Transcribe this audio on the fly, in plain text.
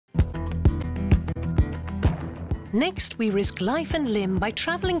Next, we risk life and limb by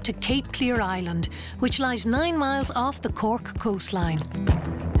travelling to Cape Clear Island, which lies 9 miles off the Cork coastline.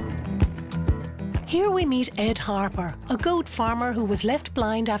 Here we meet Ed Harper, a goat farmer who was left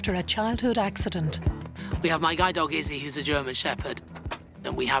blind after a childhood accident. We have my guide dog Izzy, who's a German Shepherd,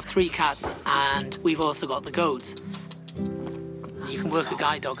 and we have 3 cats, and we've also got the goats. You can work a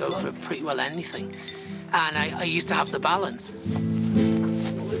guide dog over pretty well anything. And I used to have the balance.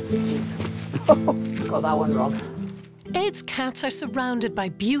 Got that one wrong. Ed's cats are surrounded by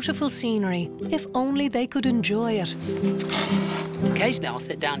beautiful scenery, if only they could enjoy it. Occasionally I'll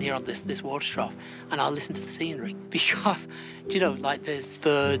sit down here on this water trough and I'll listen to the scenery because, do you know, like there's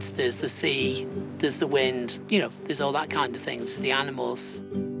birds, there's the sea, there's the wind, you know, there's all that kind of thing, there's the animals.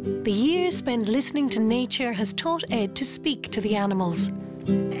 The years spent listening to nature has taught Ed to speak to the animals.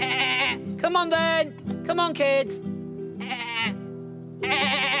 Come on then, come on kids.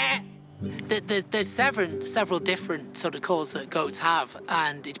 There's several different sort of calls that goats have,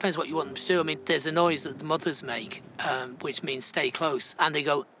 and it depends what you want them to do. I mean, there's a noise that the mothers make, which means stay close, and they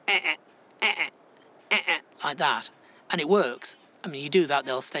go like that, and it works. I mean, you do that,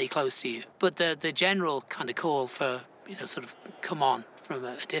 they'll stay close to you. But the general kind of call for, you know, sort of come on from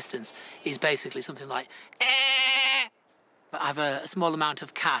a distance is basically something like I have a small amount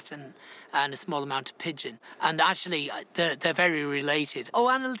of cat and a small amount of pigeon, and actually they're very related. Oh,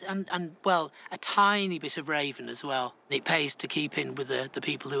 and well, a tiny bit of raven as well. It pays to keep in with the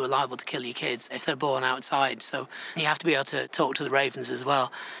people who are liable to kill your kids if they're born outside. So you have to be able to talk to the ravens as well.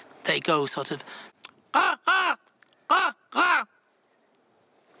 They go sort of ah ah ah ah.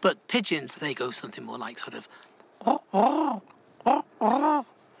 But pigeons, they go something more like sort of oh oh oh oh.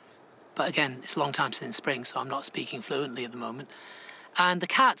 But again, it's a long time since spring, so I'm not speaking fluently at the moment. And the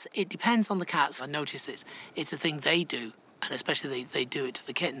cats, it depends on the cats. I notice it's a thing they do, and especially they do it to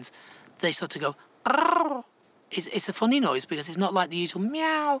the kittens. They sort of go, arr. It's a funny noise because it's not like the usual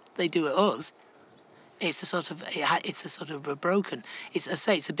meow they do at us. It's a sort of a broken. It's, I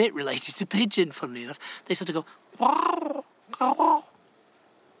say, it's a bit related to pigeon, funnily enough. They sort of go, arr, arr.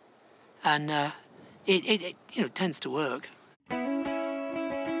 And it you know, tends to work.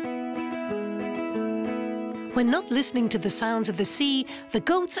 When not listening to the sounds of the sea, the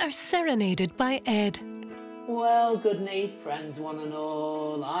goats are serenaded by Ed. Well, good night, friends one and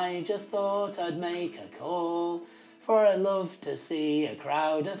all. I just thought I'd make a call, for I love to see a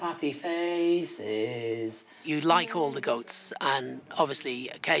crowd of happy faces. You like all the goats, and obviously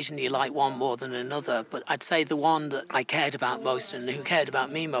occasionally you like one more than another, but I'd say the one that I cared about most and who cared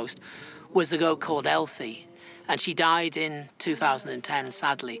about me most was a goat called Elsie, and she died in 2010,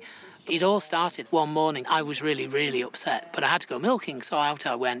 sadly. It all started one morning. I was really, really upset, but I had to go milking, so out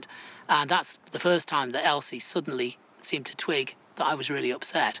I went. And that's the first time that Elsie suddenly seemed to twig that I was really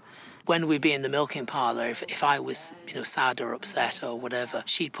upset. When we'd be in the milking parlour, if I was, you know, sad or upset or whatever,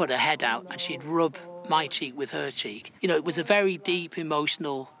 she'd put her head out and she'd rub my cheek with her cheek. You know, it was a very deep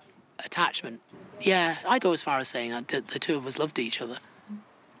emotional attachment. Yeah, I'd go as far as saying that the two of us loved each other.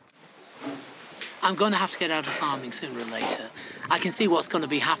 I'm going to have to get out of farming sooner or later. I can see what's going to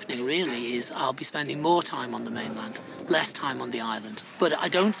be happening, really, is I'll be spending more time on the mainland, less time on the island. But I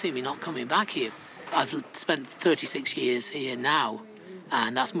don't see me not coming back here. I've spent 36 years here now,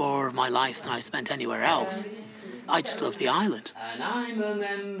 and that's more of my life than I've spent anywhere else. I just love the island. And I'm a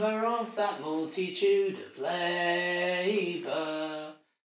member of that multitude of labour.